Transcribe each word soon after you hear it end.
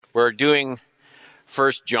We're doing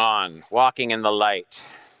 1 John, walking in the light.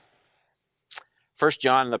 1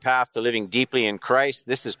 John, the path to living deeply in Christ.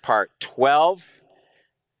 This is part 12.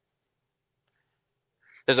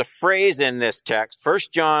 There's a phrase in this text, 1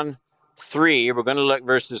 John 3. We're going to look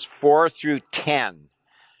verses 4 through 10.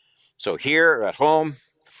 So here at home,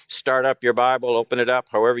 start up your Bible, open it up,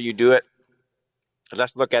 however you do it.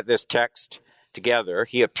 Let's look at this text together.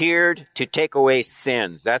 He appeared to take away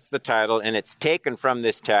sins. That's the title, and it's taken from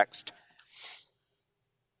this text.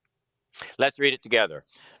 Let's read it together.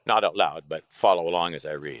 Not out loud, but follow along as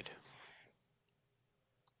I read.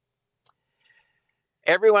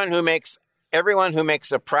 Everyone who makes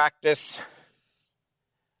a practice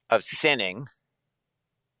of sinning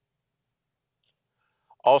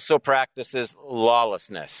also practices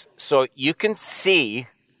lawlessness. So you can see,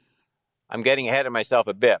 I'm getting ahead of myself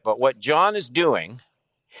a bit, but what John is doing,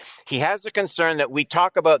 he has a concern that we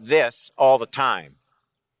talk about this all the time.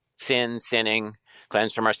 Sinning,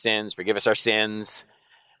 cleanse from our sins, forgive us our sins.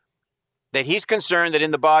 That he's concerned that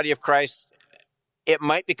in the body of Christ, it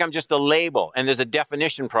might become just a label, and there's a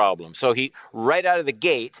definition problem. So he, right out of the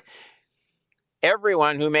gate,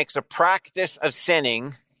 everyone who makes a practice of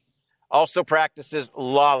sinning also practices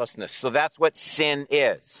lawlessness. So that's what sin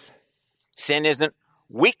is. Sin isn't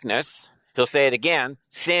weakness. He'll say it again.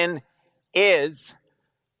 Sin is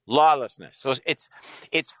lawlessness. So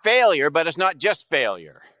it's failure, but it's not just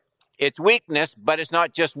failure. It's weakness, but it's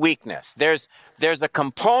not just weakness. There's a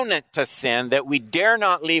component to sin that we dare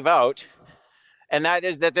not leave out, and that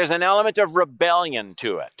is that there's an element of rebellion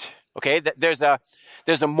to it. Okay? That there's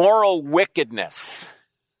a moral wickedness,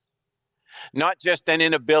 not just an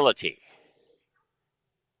inability.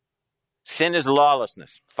 Sin is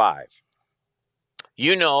lawlessness. 5.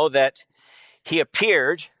 You know that he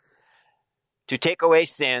appeared to take away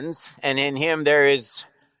sins, and in him there is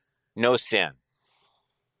no sin.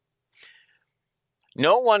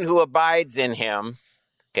 No one who abides in him,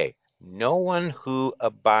 no one who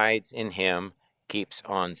abides in him keeps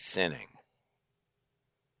on sinning.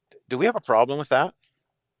 Do we have a problem with that?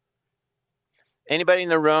 Anybody in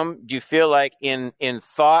the room, do you feel like in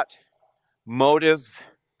thought, motive,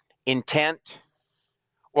 intent,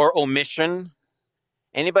 or omission,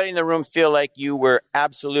 anybody in the room feel like you were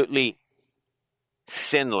absolutely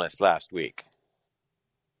sinless last week?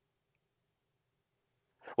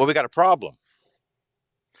 Well, we got a problem.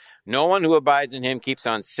 No one who abides in him keeps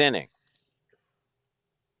on sinning.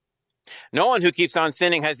 No one who keeps on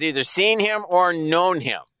sinning has either seen him or known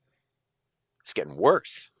him. It's getting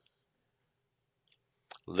worse.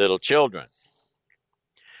 Little children,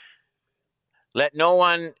 let no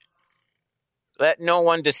one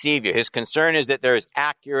deceive you. His concern is that there is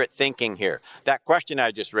accurate thinking here. That question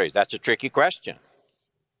I just raised, that's a tricky question.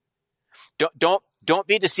 Don't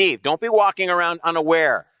be deceived. Don't be walking around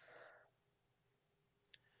unaware.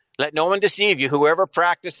 Let no one deceive you. Whoever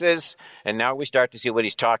practices, and now we start to see what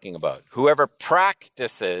he's talking about. Whoever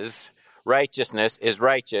practices righteousness is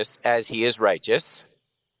righteous as he is righteous.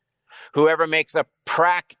 Whoever makes a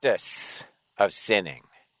practice of sinning.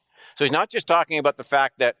 So he's not just talking about the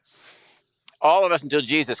fact that all of us until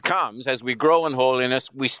Jesus comes, as we grow in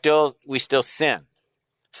holiness, we still sin.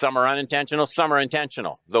 Some are unintentional, some are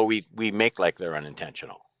intentional, though we make like they're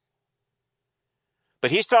unintentional. But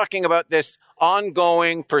he's talking about this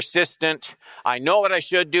ongoing, persistent, I know what I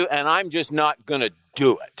should do, and I'm just not going to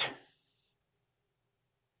do it.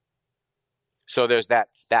 So there's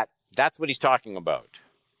that's what he's talking about.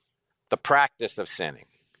 The practice of sinning.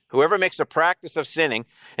 Whoever makes a practice of sinning,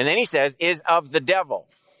 and then he says, is of the devil.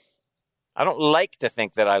 I don't like to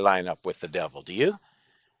think that I line up with the devil, do you?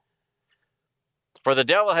 For the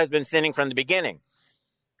devil has been sinning from the beginning.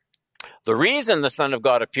 The reason the Son of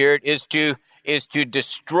God appeared is to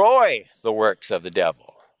destroy the works of the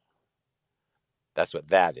devil. That's what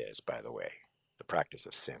that is, by the way, the practice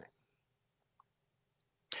of sinning.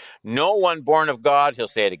 No one born of God, he'll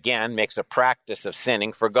say it again, makes a practice of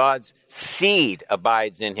sinning, for God's seed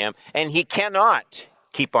abides in him, and he cannot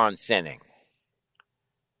keep on sinning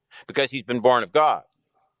because he's been born of God.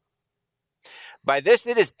 By this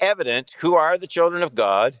it is evident who are the children of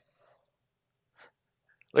God.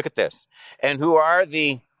 Look at this. And who are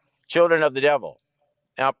the children of the devil.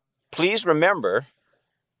 Now, please remember,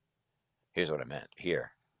 here's what I meant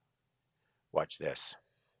here. Watch this.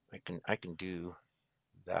 I can do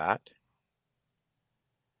that.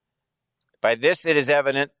 By this it is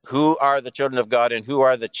evident who are the children of God and who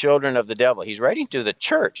are the children of the devil. He's writing to the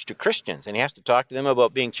church, to Christians, and he has to talk to them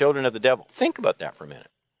about being children of the devil. Think about that for a minute.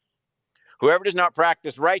 Whoever does not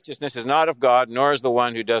practice righteousness is not of God, nor is the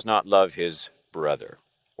one who does not love his brother.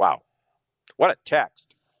 Wow. What a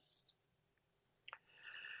text.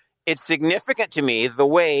 it's significant to me the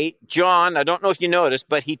way John, I don't know if you noticed,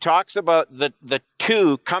 but he talks about the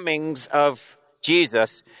two comings of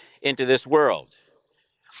Jesus into this world.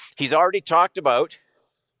 He's already talked about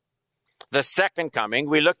the second coming.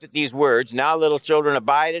 We looked at these words, now little children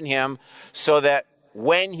abide in him, so that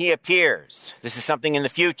when he appears, this is something in the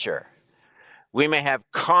future, we may have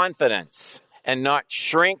confidence and not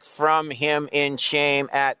shrink from him in shame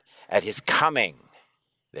at his coming.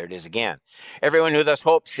 There it is again. Everyone who thus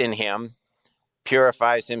hopes in him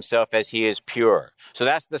purifies himself as he is pure. So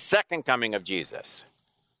that's the second coming of Jesus.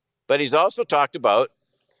 But he's also talked about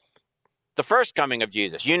the first coming of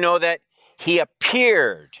Jesus. You know that he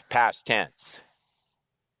appeared, past tense.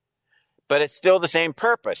 But it's still the same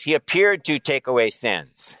purpose. He appeared to take away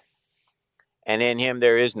sins. And in him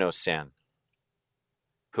there is no sin.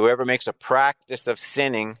 Whoever makes a practice of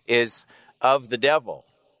sinning is of the devil.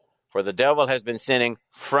 For the devil has been sinning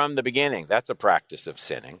from the beginning. That's a practice of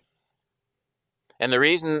sinning. And the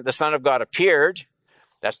reason the Son of God appeared,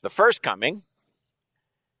 that's the first coming,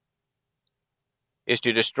 is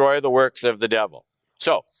to destroy the works of the devil.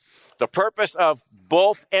 So, the purpose of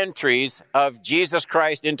both entries of Jesus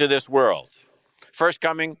Christ into this world, first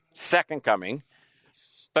coming, second coming,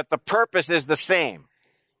 but the purpose is the same.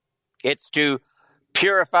 It's to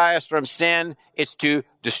purify us from sin. It's to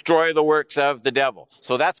destroy the works of the devil.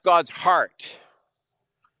 So that's God's heart.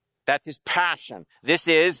 That's his passion. This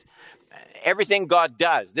is everything God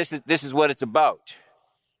does. This is what it's about.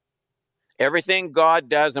 Everything God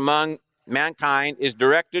does among mankind is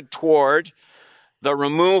directed toward the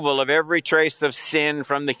removal of every trace of sin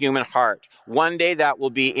from the human heart. One day that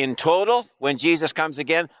will be in total when Jesus comes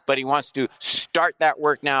again, but he wants to start that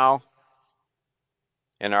work now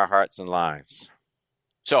in our hearts and lives.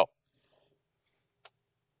 So,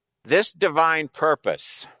 this divine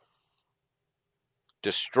purpose,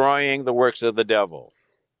 destroying the works of the devil,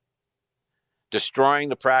 destroying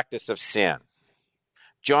the practice of sin,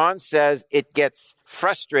 John says it gets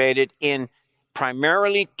frustrated in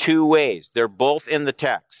primarily two ways. They're both in the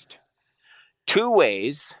text. Two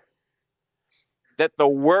ways that the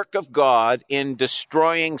work of God in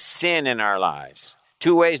destroying sin in our lives,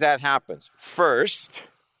 two ways that happens. First,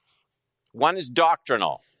 one is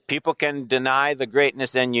doctrinal. People can deny the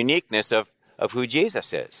greatness and uniqueness of who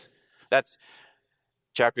Jesus is. That's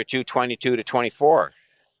chapter 2, 22 to 24.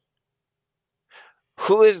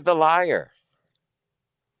 Who is the liar?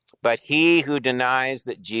 But he who denies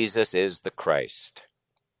that Jesus is the Christ.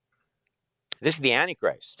 This is the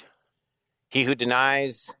Antichrist. He who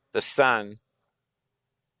denies the Son,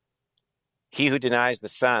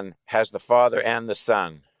 has the Father and the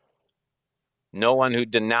Son. No one who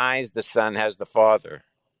denies the Son has the Father.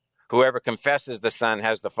 Whoever confesses the Son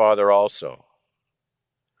has the Father also.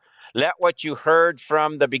 Let what you heard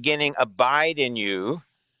from the beginning abide in you.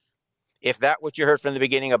 If that which you heard from the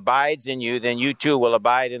beginning abides in you, then you too will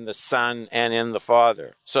abide in the Son and in the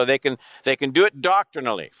Father. So they can do it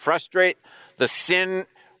doctrinally, frustrate the sin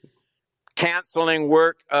canceling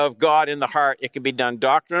work of God in the heart. It can be done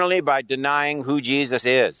doctrinally by denying who Jesus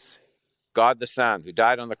is. God the Son, who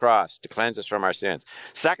died on the cross to cleanse us from our sins.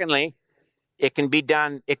 Secondly, it can be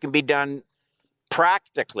done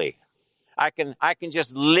practically. I can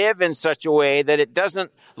just live in such a way that it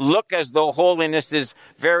doesn't look as though holiness is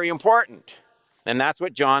very important. And that's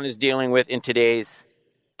what John is dealing with in today's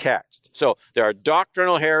text. So there are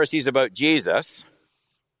doctrinal heresies about Jesus.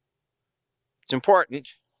 It's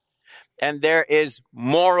important. And there is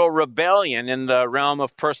moral rebellion in the realm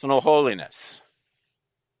of personal holiness.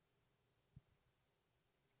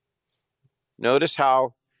 Notice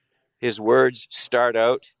how his words start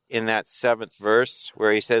out in that 7th verse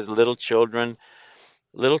where he says, little children,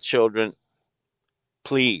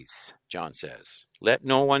 please, John says, let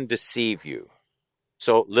no one deceive you.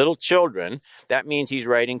 So little children, that means he's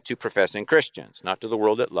writing to professing Christians, not to the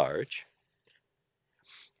world at large.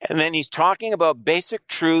 And then he's talking about basic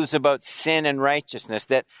truths about sin and righteousness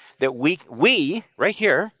that we right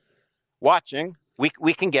here, watching,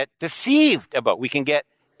 we can get deceived about. We can get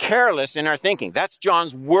careless in our thinking. That's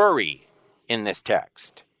John's worry in this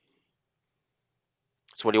text.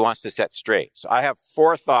 That's what he wants to set straight. So I have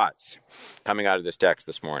 4 thoughts coming out of this text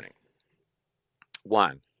this morning.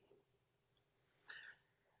 1,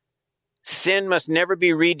 sin must never be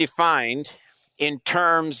redefined in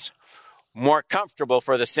terms more comfortable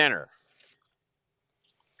for the sinner.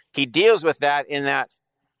 He deals with that in that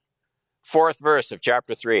 4th verse of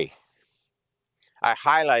chapter 3. I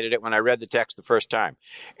highlighted it when I read the text the first time.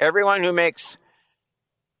 Everyone who makes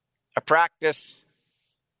a practice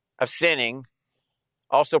of sinning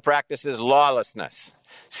also practices lawlessness.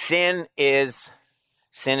 Sin is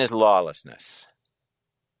lawlessness.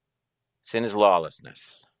 Sin is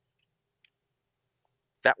lawlessness.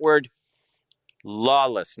 That word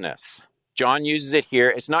lawlessness, John uses it here.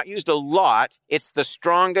 It's not used a lot. It's the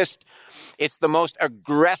strongest, it's the most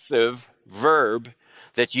aggressive verb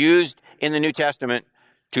that's used in the New Testament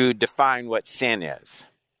to define what sin is.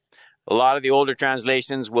 A lot of the older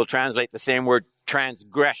translations will translate the same word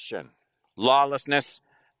transgression. Lawlessness,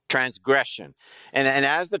 transgression. And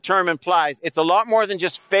as the term implies, it's a lot more than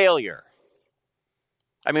just failure.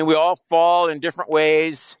 I mean, we all fall in different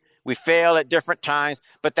ways. We fail at different times,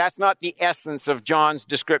 but that's not the essence of John's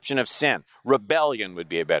description of sin. Rebellion would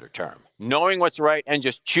be a better term. Knowing what's right and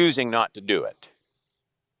just choosing not to do it.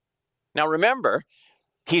 Now remember,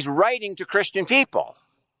 he's writing to Christian people.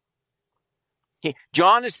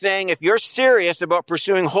 John is saying if you're serious about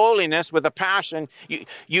pursuing holiness with a passion,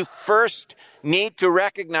 you first need to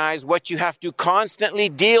recognize what you have to constantly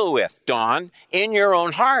deal with, Don, in your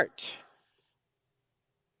own heart.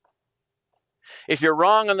 If you're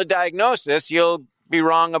wrong on the diagnosis, you'll be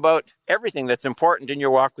wrong about everything that's important in your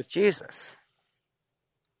walk with Jesus.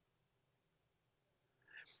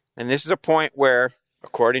 And this is a point where,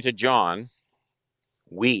 according to John,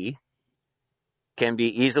 we can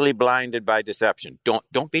be easily blinded by deception.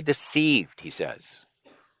 Don't be deceived, he says.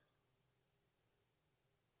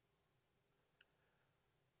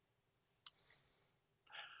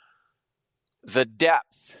 The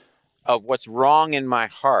depth of what's wrong in my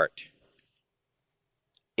heart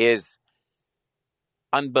is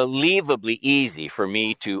unbelievably easy for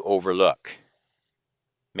me to overlook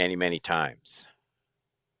many, many times.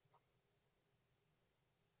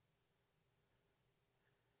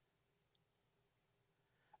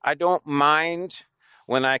 I don't mind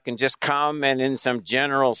when I can just come and in some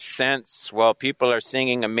general sense, while people are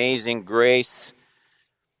singing Amazing Grace,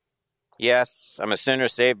 yes, I'm a sinner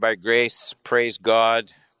saved by grace, praise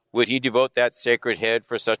God. Would he devote that sacred head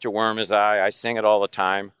for such a worm as I? I sing it all the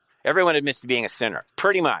time. Everyone admits to being a sinner,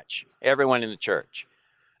 pretty much everyone in the church.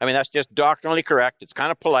 I mean, that's just doctrinally correct. It's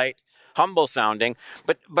kind of polite, humble sounding,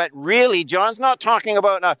 but really, John's not talking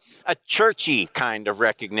about a churchy kind of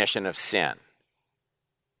recognition of sin.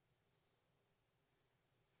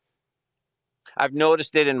 I've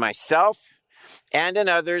noticed it in myself and in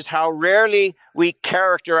others how rarely we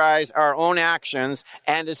characterize our own actions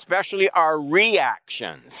and especially our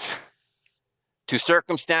reactions to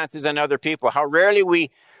circumstances and other people. How rarely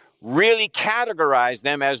we really categorize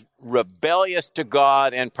them as rebellious to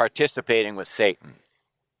God and participating with Satan.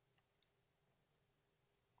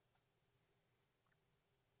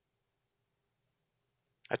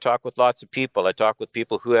 I talk with lots of people. I talk with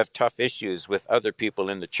people who have tough issues with other people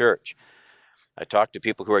in the church. I talk to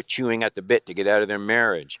people who are chewing at the bit to get out of their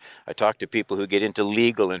marriage. I talk to people who get into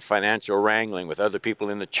legal and financial wrangling with other people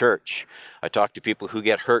in the church. I talk to people who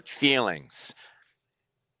get hurt feelings.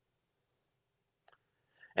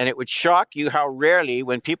 And it would shock you how rarely,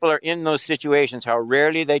 when people are in those situations, how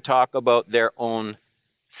rarely they talk about their own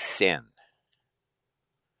sin.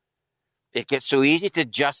 It gets so easy to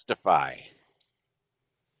justify.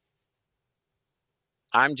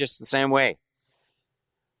 I'm just the same way.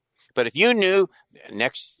 But if you knew,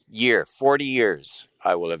 next year, 40 years,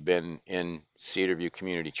 I will have been in Cedarview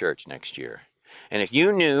Community Church next year. And if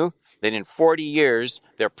you knew that in 40 years,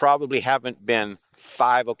 there probably haven't been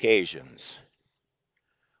 5 occasions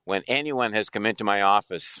when anyone has come into my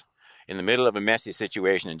office in the middle of a messy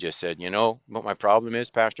situation and just said, you know what my problem is,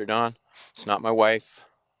 Pastor Don? It's not my wife.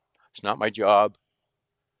 It's not my job.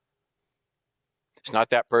 It's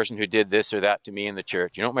not that person who did this or that to me in the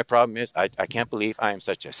church. You know what my problem is? I can't believe I am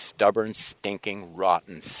such a stubborn, stinking,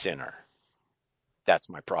 rotten sinner. That's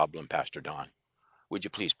my problem, Pastor Don. Would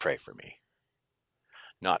you please pray for me?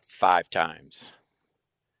 Not 5 times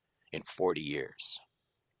in 40 years.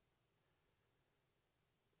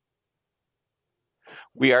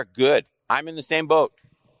 We are good. I'm in the same boat.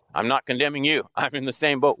 I'm not condemning you. I'm in the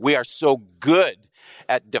same boat. We are so good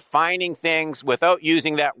at defining things without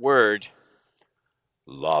using that word,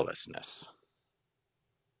 lawlessness.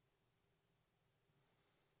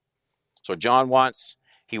 So John wants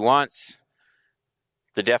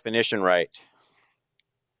the definition right.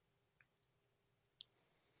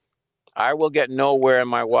 I will get nowhere in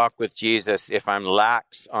my walk with Jesus if I'm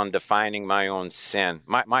lax on defining my own sin.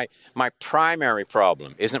 My primary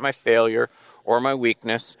problem isn't my failure or my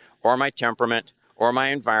weakness or my temperament or my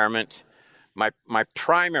environment. My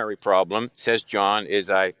primary problem, says John, is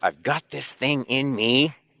I've got this thing in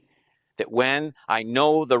me that when I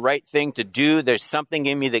know the right thing to do, there's something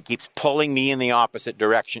in me that keeps pulling me in the opposite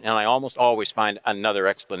direction, and I almost always find another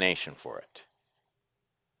explanation for it.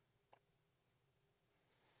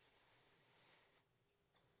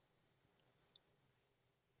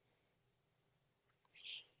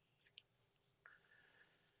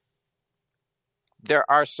 There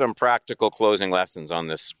are some practical closing lessons on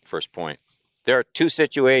this first point. There are two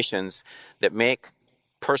situations that make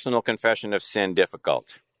personal confession of sin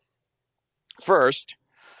difficult. First,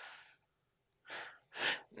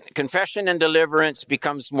 confession and deliverance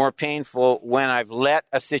becomes more painful when I've let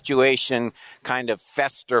a situation kind of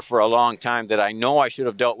fester for a long time that I know I should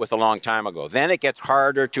have dealt with a long time ago. Then it gets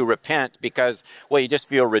harder to repent because, well, you just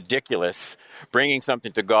feel ridiculous bringing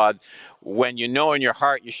something to God when you know in your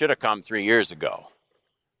heart you should have come 3 years ago.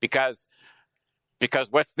 Because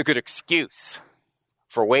what's the good excuse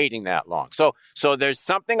for waiting that long? So there's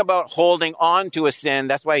something about holding on to a sin.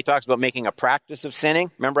 That's why he talks about making a practice of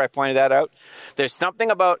sinning. Remember I pointed that out? There's something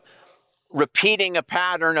about repeating a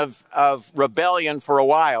pattern of rebellion for a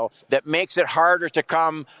while that makes it harder to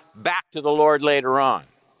come back to the Lord later on.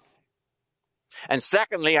 And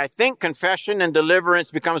secondly, I think confession and deliverance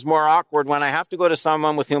becomes more awkward when I have to go to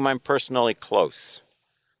someone with whom I'm personally close.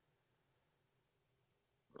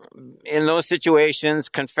 In those situations,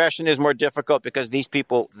 confession is more difficult because these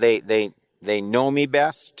people, they know me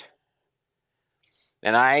best.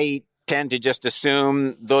 And I tend to just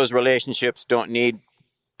assume those relationships don't need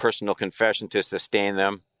personal confession to sustain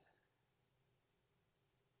them.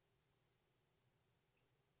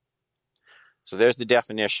 So there's the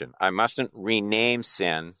definition. I mustn't rename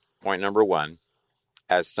sin, point number one,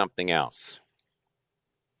 as something else.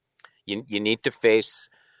 You need to face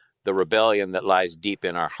the rebellion that lies deep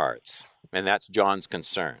in our hearts. And that's John's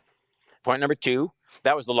concern. Point number two,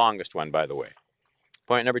 that was the longest one, by the way.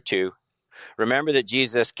 Point number two, remember that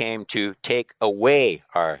Jesus came to take away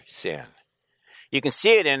our sin. You can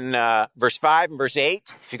see it in verse 5 and verse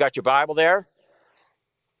 8, if you got your Bible there.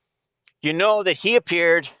 You know that he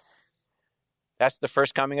appeared, that's the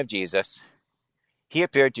first coming of Jesus. He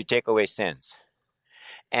appeared to take away sins.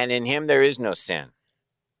 And in him there is no sin.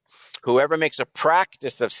 Whoever makes a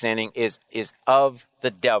practice of sinning is of the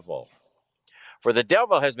devil. For the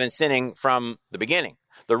devil has been sinning from the beginning.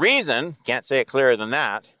 The reason, can't say it clearer than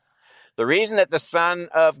that, the reason that the Son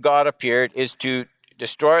of God appeared is to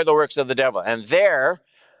destroy the works of the devil. And there,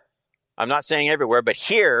 I'm not saying everywhere, but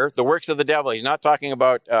here, the works of the devil, he's not talking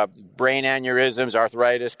about brain aneurysms,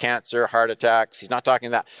 arthritis, cancer, heart attacks. He's not talking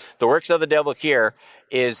that. The works of the devil here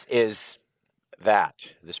is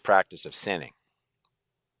this practice of sinning.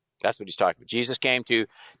 That's what he's talking about. Jesus came to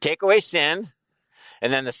take away sin,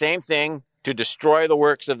 and then the same thing, to destroy the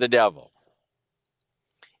works of the devil.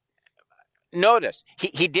 Notice,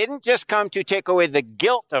 he didn't just come to take away the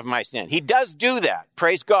guilt of my sin. He does do that.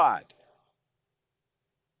 Praise God.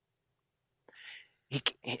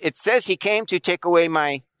 It says he came to take away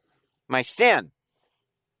my sin.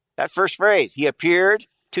 That first phrase, he appeared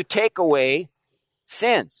to take away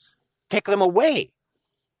sins. Take them away.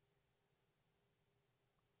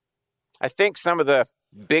 I think some of the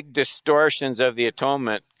big distortions of the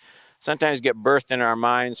atonement sometimes get birthed in our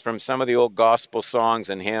minds from some of the old gospel songs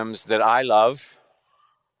and hymns that I love.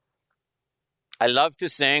 I love to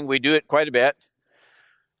sing. We do it quite a bit.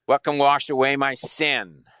 What can wash away my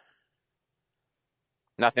sin?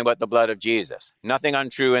 Nothing but the blood of Jesus. Nothing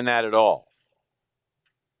untrue in that at all.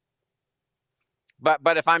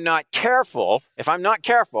 But if I'm not careful,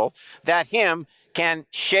 that hymn can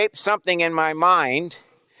shape something in my mind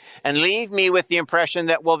and leave me with the impression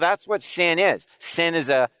that, well, that's what sin is. Sin is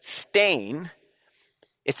a stain.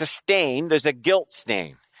 It's a stain. There's a guilt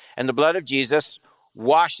stain. And the blood of Jesus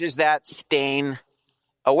washes that stain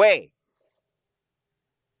away.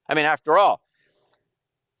 I mean, after all,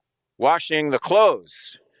 washing the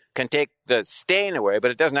clothes can take the stain away,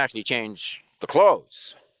 but it doesn't actually change the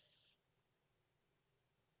clothes.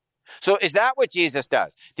 So is that what Jesus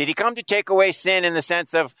does? Did he come to take away sin in the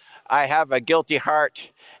sense of, I have a guilty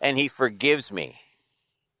heart and he forgives me?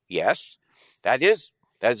 Yes, that is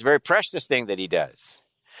a very precious thing that he does.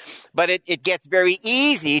 But it gets very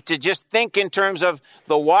easy to just think in terms of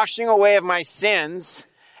the washing away of my sins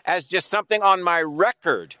as just something on my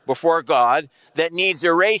record before God that needs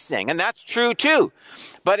erasing. And that's true too.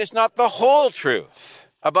 But it's not the whole truth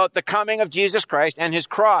about the coming of Jesus Christ and his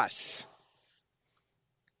cross.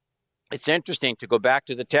 It's interesting to go back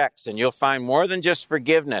to the text, and you'll find more than just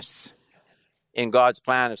forgiveness in God's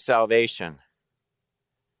plan of salvation.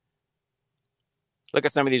 Look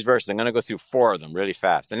at some of these verses. I'm going to go through 4 of them really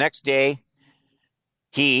fast. The next day,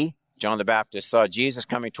 he, John the Baptist, saw Jesus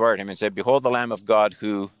coming toward him and said, "Behold the Lamb of God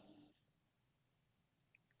who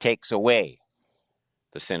takes away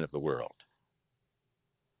the sin of the world."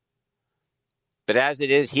 But as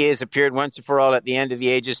it is, he has appeared once and for all at the end of the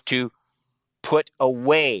ages to put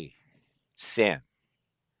away sin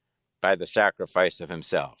by the sacrifice of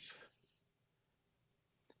himself.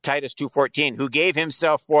 Titus 2:14, who gave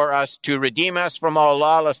himself for us to redeem us from all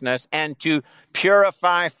lawlessness and to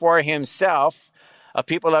purify for himself a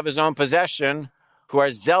people of his own possession who are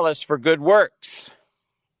zealous for good works.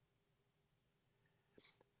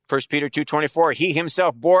 1 Peter 2:24, he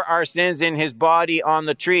himself bore our sins in his body on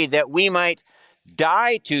the tree that we might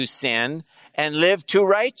die to sin and live to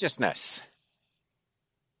righteousness.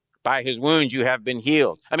 By his wounds you have been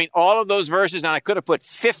healed. I mean, all of those verses, and I could have put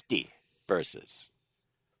 50 verses.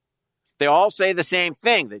 They all say the same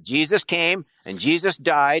thing, that Jesus came and Jesus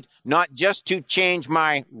died, not just to change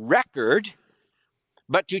my record,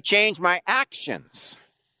 but to change my actions.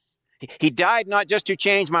 He died not just to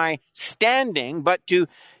change my standing, but to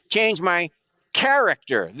change my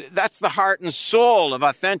character. That's the heart and soul of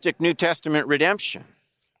authentic New Testament redemption.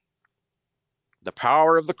 The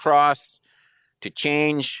power of the cross to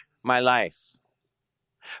change my life.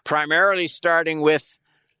 Primarily starting with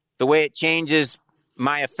the way it changes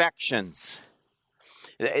my affections.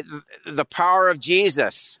 The power of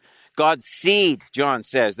Jesus, God's seed, John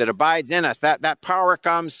says, that abides in us. That power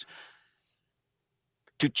comes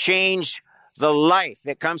to change the life.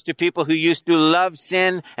 It comes to people who used to love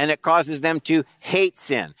sin, and it causes them to hate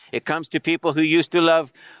sin. It comes to people who used to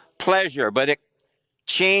love pleasure, but it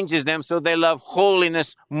changes them so they love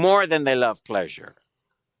holiness more than they love pleasure.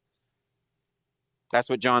 That's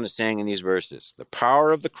what John is saying in these verses. The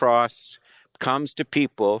power of the cross comes to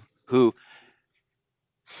people who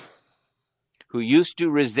used to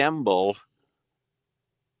resemble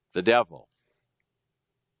the devil.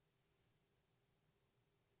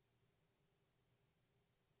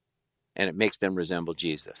 And it makes them resemble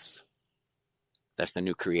Jesus. That's the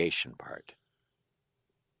new creation part.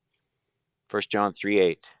 1 John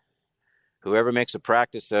 3:8. Whoever makes a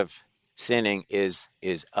practice of sinning is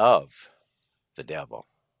of the devil.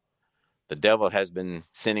 The devil has been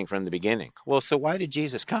sinning from the beginning. Well, so why did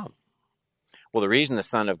Jesus come? Well, the reason the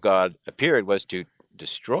Son of God appeared was to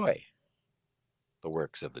destroy the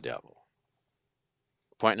works of the devil.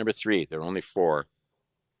 Point number 3, there are only 4.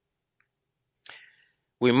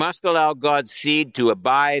 We must allow God's seed to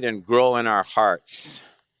abide and grow in our hearts.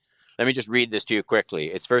 Let me just read this to you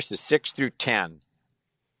quickly. It's verses 6 through 10.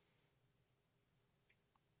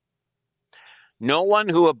 No one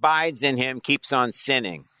who abides in him keeps on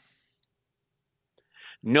sinning.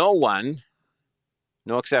 No one,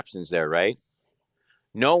 no exceptions there, right?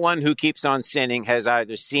 No one who keeps on sinning has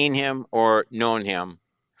either seen him or known him.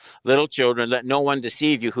 Little children, let no one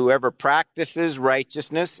deceive you. Whoever practices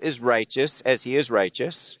righteousness is righteous as he is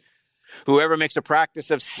righteous. Whoever makes a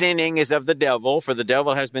practice of sinning is of the devil, for the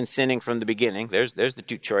devil has been sinning from the beginning. There's the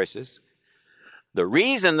two choices. The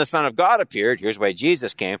reason the Son of God appeared, here's why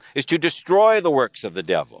Jesus came, is to destroy the works of the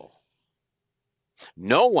devil.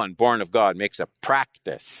 No one born of God makes a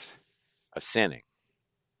practice of sinning.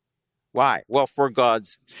 Why? Well, for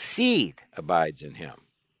God's seed abides in him.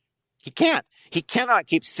 He cannot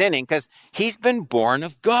keep sinning because he's been born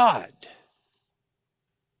of God.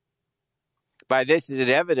 By this it is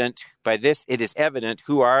evident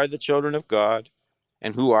who are the children of God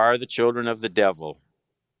and who are the children of the devil.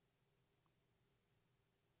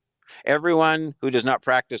 Everyone who does not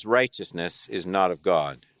practice righteousness is not of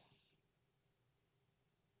God,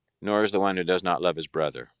 nor is the one who does not love his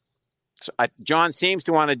brother. So John seems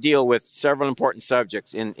to want to deal with several important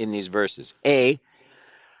subjects in these verses. A,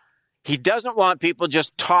 he doesn't want people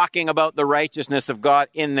just talking about the righteousness of God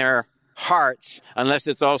in their hearts unless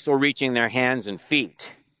it's also reaching their hands and feet.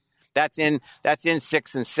 That's in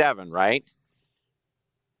 6 and 7, right?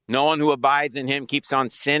 No one who abides in him keeps on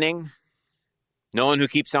sinning. No one who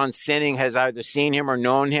keeps on sinning has either seen him or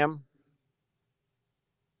known him.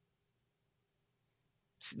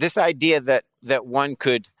 This idea that one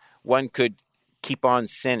could keep on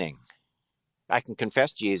sinning. I can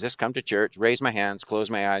confess Jesus, come to church, raise my hands, close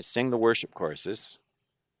my eyes, sing the worship courses.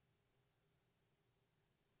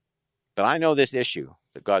 But I know this issue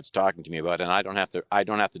that God's talking to me about, and I don't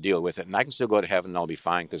have to deal with it, and I can still go to heaven and I'll be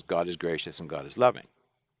fine because God is gracious and God is loving.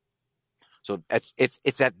 So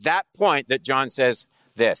it's at that point that John says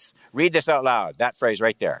this. Read this out loud, that phrase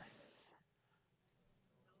right there.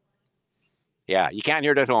 Yeah, you can't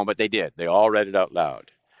hear it at home, but they did. They all read it out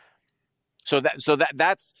loud. So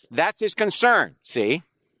that's his concern, see?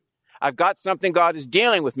 I've got something God is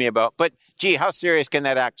dealing with me about, but gee, how serious can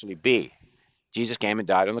that actually be? Jesus came and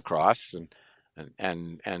died on the cross,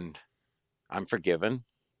 and I'm forgiven.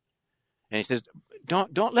 And he says,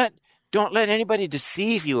 don't let anybody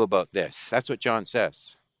deceive you about this. That's what John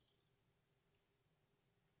says.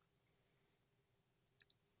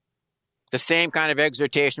 The same kind of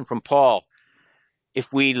exhortation from Paul.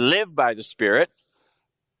 If we live by the Spirit,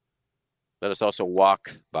 Let us also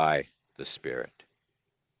walk by the Spirit.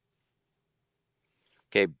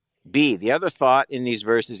 Okay, B, the other thought in these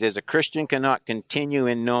verses is a Christian cannot continue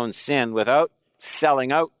in known sin without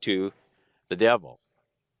selling out to the devil.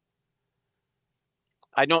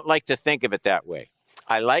 I don't like to think of it that way.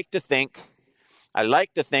 I like to think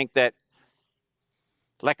that,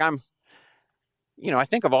 like I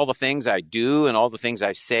think of all the things I do and all the things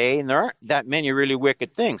I say, and there aren't that many really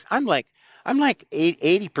wicked things. I'm like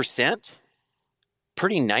 80%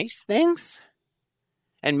 pretty nice things.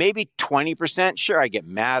 And maybe 20%, sure, I get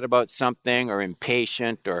mad about something or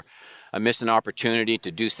impatient or I miss an opportunity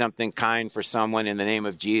to do something kind for someone in the name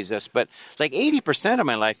of Jesus. But like 80% of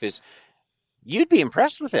my life is, you'd be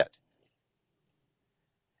impressed with it.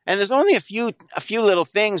 And there's only a few little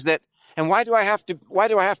things that, and why do I have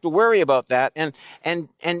to worry about that? And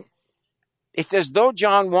it's as though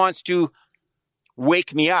John wants to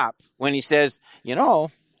wake me up when he says,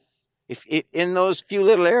 if in those few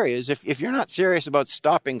little areas, if you're not serious about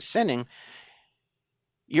stopping sinning,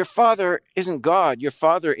 your father isn't God. Your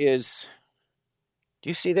father is, do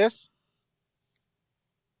you see this?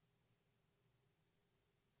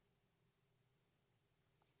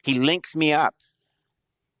 He links me up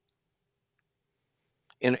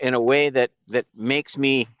in a way that makes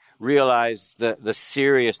me realize the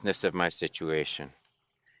seriousness of my situation.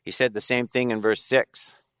 He said the same thing in verse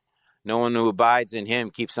 6. No one who abides in him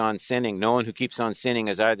keeps on sinning. No one who keeps on sinning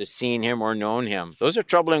has either seen him or known him. Those are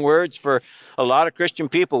troubling words for a lot of Christian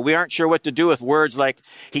people. We aren't sure what to do with words like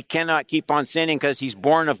he cannot keep on sinning because he's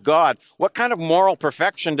born of God. What kind of moral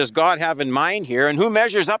perfection does God have in mind here, and who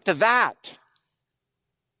measures up to that?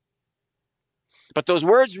 But those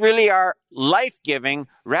words really are life-giving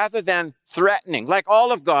rather than threatening. Like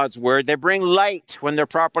all of God's word, they bring light when they're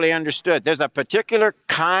properly understood. There's a particular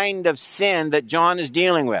kind of sin that John is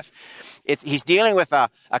dealing with. He's dealing with a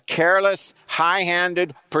careless,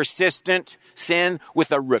 high-handed, persistent sin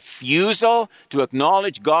with a refusal to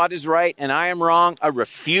acknowledge God is right and I am wrong, a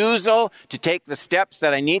refusal to take the steps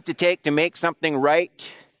that I need to take to make something right.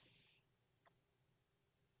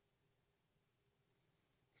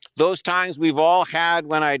 Those times we've all had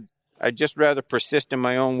when I'd just rather persist in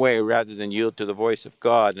my own way rather than yield to the voice of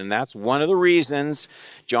God. And that's one of the reasons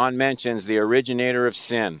John mentions the originator of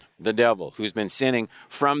sin, the devil, who's been sinning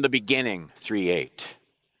from the beginning, 3:8.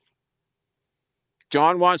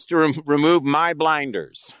 John wants to remove my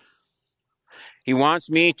blinders. He wants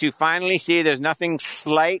me to finally see there's nothing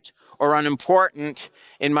slight or unimportant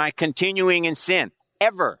in my continuing in sin,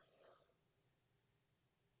 ever.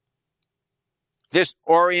 This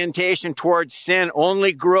orientation towards sin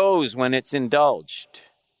only grows when it's indulged.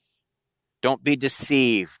 Don't be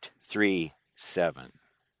deceived, 3:7.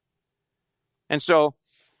 And so,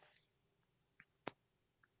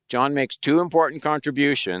 John makes two important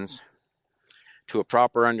contributions to a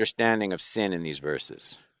proper understanding of sin in these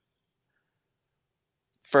verses.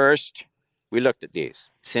 First, we looked at these.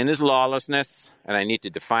 Sin is lawlessness, and I need to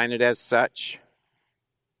define it as such.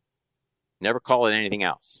 Never call it anything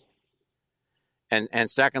else.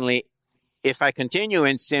 And secondly, if I continue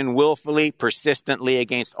in sin willfully, persistently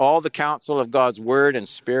against all the counsel of God's word and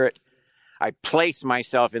spirit, I place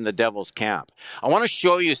myself in the devil's camp. I want to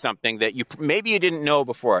show you something that maybe you didn't know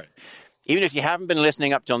before. Even if you haven't been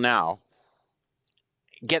listening up till now,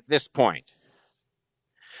 get this point.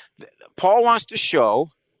 Paul wants to show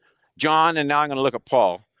John, and now I'm going to look at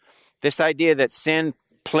Paul, this idea that sin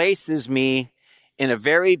places me in a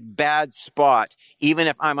very bad spot, even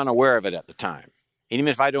if I'm unaware of it at the time. Even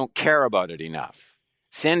if I don't care about it enough.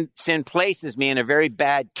 Sin places me in a very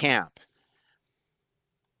bad camp.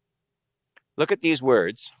 Look at these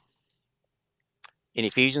words in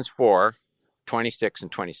Ephesians 4:26 and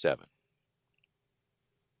 27.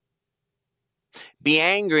 Be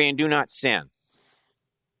angry and do not sin.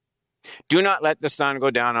 Do not let the sun go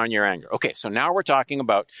down on your anger. Okay, so now we're talking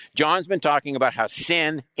about, John's been talking about how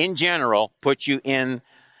sin in general puts you in,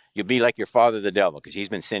 you'll be like your father the devil, because he's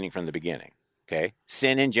been sinning from the beginning. Okay,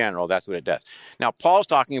 sin in general, that's what it does. Now, Paul's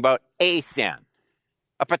talking about a sin,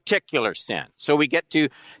 a particular sin. So we get to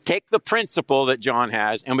take the principle that John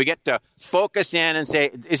has, and we get to focus in and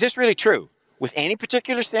say, is this really true? With any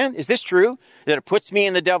particular sin? Is this true? That it puts me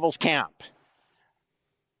in the devil's camp.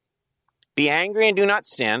 Be angry and do not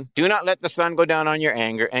sin. Do not let the sun go down on your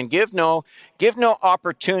anger, and give no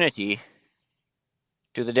opportunity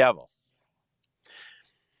to the devil.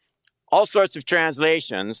 All sorts of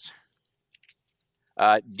translations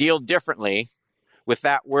deal differently with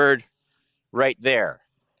that word right there.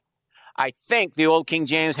 I think the Old King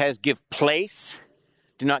James has give place.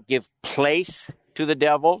 Do not give place to the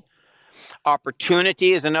devil.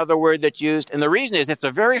 Opportunity is another word that's used. And the reason is it's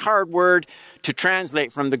a very hard word to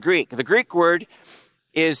translate from the Greek. The Greek word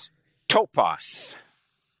is topos.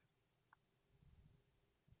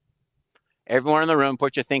 Everyone in the room,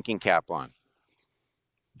 put your thinking cap on.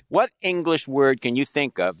 What English word can you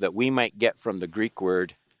think of that we might get from the Greek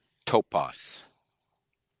word topos?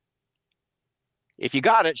 If you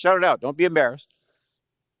got it, shout it out. Don't be embarrassed.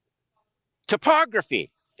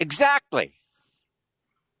 Topography. Exactly.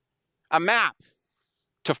 A map.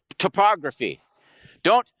 Topography.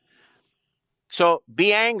 So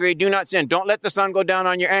be angry, do not sin. Don't let the sun go down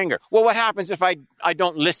on your anger. Well, what happens if I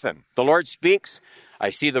don't listen? The Lord speaks. I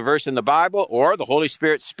see the verse in the Bible, or the Holy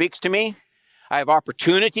Spirit speaks to me. I have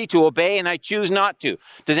opportunity to obey, and I choose not to.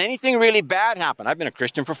 Does anything really bad happen? I've been a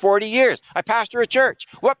Christian for 40 years. I pastor a church.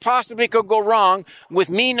 What possibly could go wrong with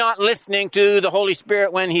me not listening to the Holy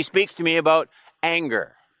Spirit when he speaks to me about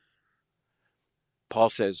anger? Paul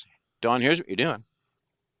says, Don, here's what you're doing.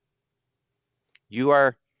 You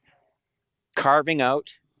are carving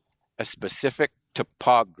out a specific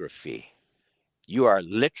topography. You are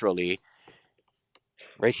literally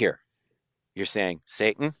right here. You're saying,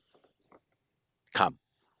 Satan, come.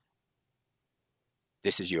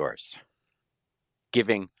 This is yours.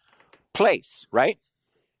 Giving place, right?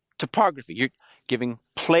 Topography. You're giving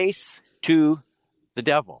place to the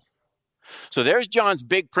devil. So there's John's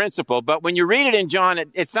big principle, but when you read it in John,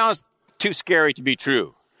 it sounds too scary to be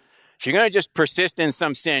true. If you're going to just persist in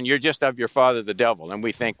some sin, you're just of your father, the devil. And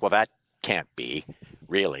we think, well, that can't be,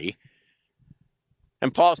 really.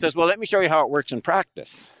 And Paul says, well, let me show you how it works in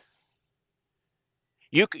practice.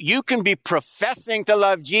 You can be professing to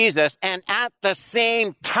love Jesus and at the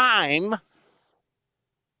same time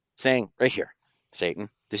saying, right here, Satan,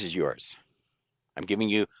 this is yours. I'm giving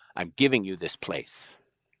you this place.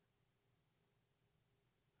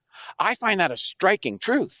 I find that a striking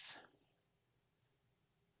truth.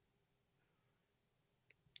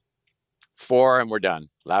 4, and we're done.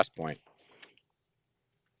 Last point.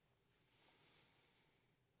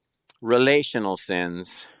 Relational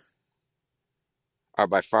sins are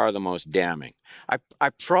by far the most damning. I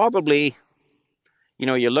probably,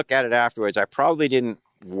 you look at it afterwards, I probably didn't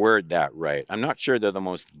word that right. I'm not sure they're the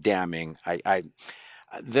most damning.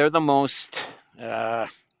 They're the most, they're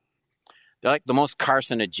like the most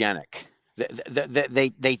carcinogenic.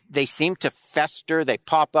 They seem to fester. They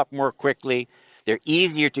pop up more quickly. They're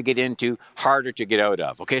easier to get into, harder to get out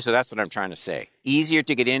of. Okay, so that's what I'm trying to say. Easier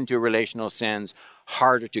to get into relational sins,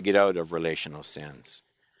 harder to get out of relational sins.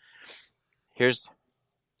 Here's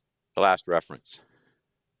the last reference.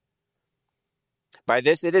 By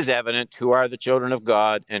this it is evident who are the children of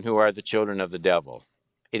God and who are the children of the devil.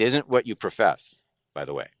 It isn't what you profess, by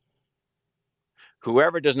the way.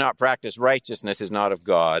 Whoever does not practice righteousness is not of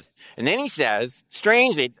God. And then he says,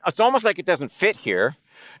 strangely, it's almost like it doesn't fit here,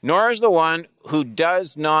 nor is the one who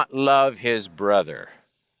does not love his brother.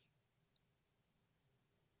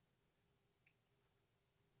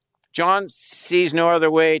 John sees no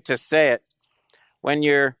other way to say it. When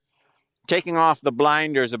you're taking off the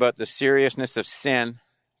blinders about the seriousness of sin,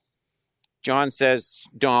 John says,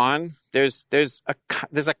 Don, there's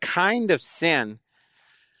a kind of sin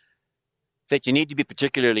that you need to be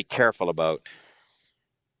particularly careful about.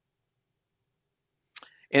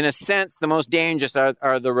 In a sense, the most dangerous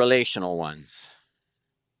are the relational ones.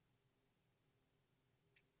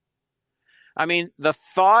 I mean, the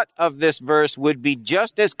thought of this verse would be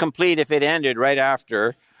just as complete if it ended right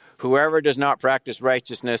after, whoever does not practice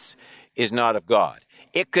righteousness is not of God.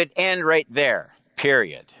 It could end right there,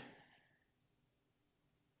 period.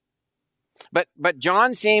 But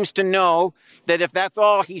John seems to know that if that's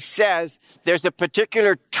all he says, there's a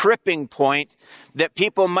particular tripping point that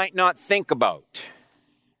people might not think about.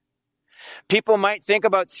 People might think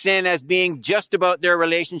about sin as being just about their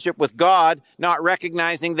relationship with God, not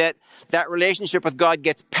recognizing that that relationship with God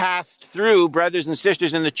gets passed through brothers and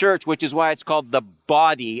sisters in the church, which is why it's called the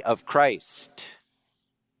body of Christ.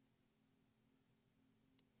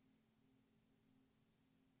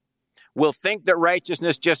 We'll think that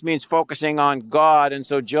righteousness just means focusing on God, and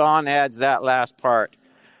so John adds that last part.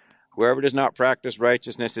 Whoever does not practice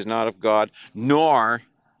righteousness is not of God, nor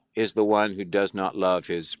is the one who does not love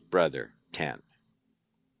his brother. 10.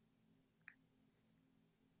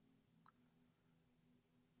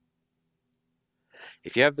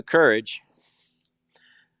 If you have the courage,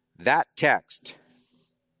 that text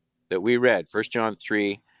that we read, 1 John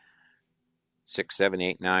 3, 6, 7,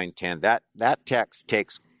 8, 9, 10, that text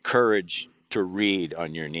takes courage to read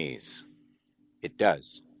on your knees. It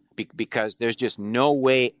does. Because there's just no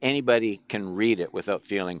way anybody can read it without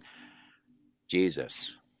feeling,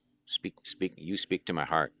 Jesus, you speak to my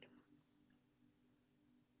heart.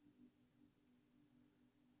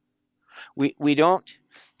 We don't,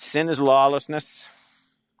 sin is lawlessness.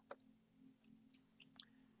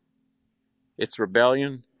 It's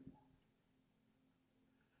rebellion.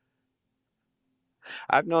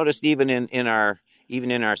 I've noticed even in our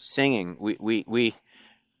singing, we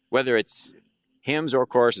whether it's hymns or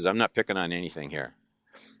choruses, I'm not picking on anything here,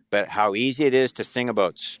 but how easy it is to sing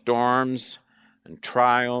about storms and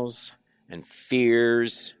trials and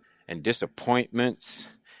fears and disappointments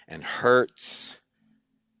and hurts,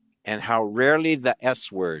 and how rarely the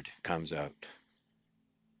S word comes out.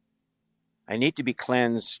 I need to be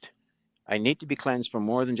cleansed. I need to be cleansed from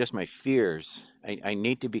more than just my fears. I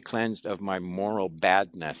need to be cleansed of my moral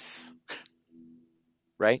badness.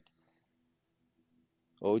 Right?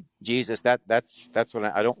 Oh, Jesus, that's what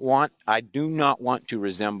I don't want. I do not want to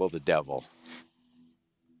resemble the devil.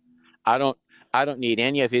 I don't need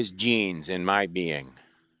any of his genes in my being.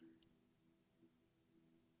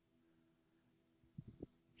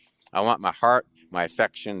 I want my heart, my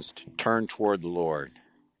affections to turn toward the Lord.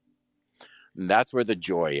 And that's where the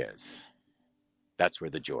joy is. That's where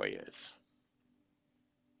the joy is.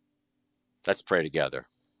 Let's pray together.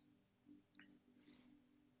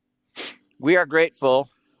 We are grateful,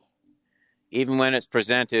 even when it's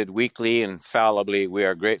presented weakly and fallibly, we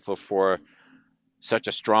are grateful for such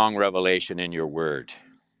a strong revelation in your word.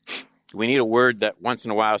 We need a word that once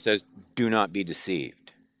in a while says, do not be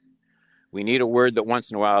deceived. We need a word that once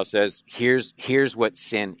in a while says, here's what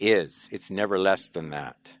sin is. It's never less than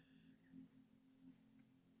that.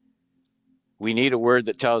 We need a word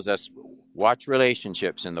that tells us, watch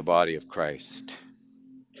relationships in the body of Christ.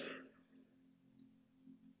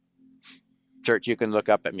 Church, you can look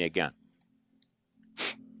up at me again.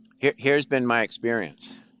 Here's been my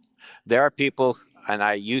experience. There are people, and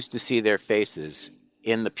I used to see their faces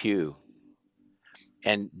in the pew.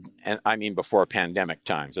 And I mean before pandemic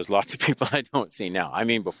times. There's lots of people I don't see now. I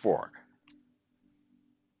mean before.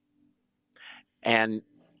 And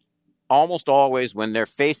almost always when their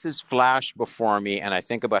faces flash before me and I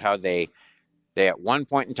think about how they at one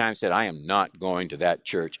point in time said, I am not going to that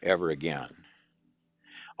church ever again.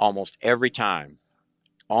 Almost every time,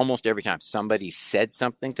 somebody said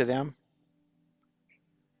something to them.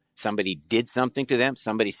 Somebody did something to them.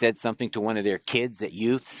 Somebody said something to one of their kids at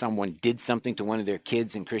youth. Someone did something to one of their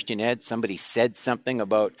kids in Christian Ed. Somebody said something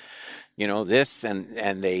about, this,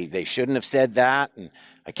 and they shouldn't have said that. And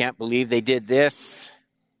I can't believe they did this.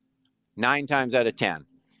 9 times out of 10,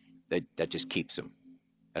 that just keeps them.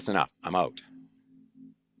 That's enough. I'm out.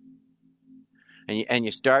 And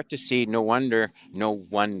you start to see, no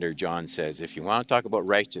wonder, John says, if you want to talk about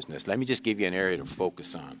righteousness, let me just give you an area to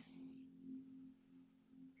focus on.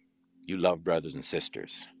 You love brothers and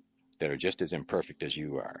sisters that are just as imperfect as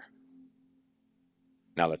you are.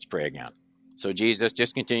 Now let's pray again. So Jesus,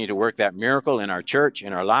 just continue to work that miracle in our church,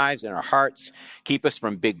 in our lives, in our hearts. Keep us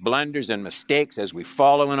from big blunders and mistakes as we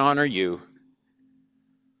follow and honor you.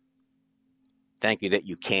 Thank you that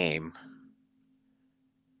you came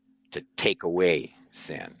to take away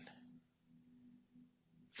sin.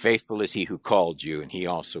 Faithful is he who called you, and he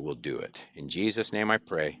also will do it. In Jesus' name I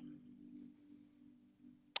pray.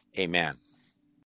 Amen.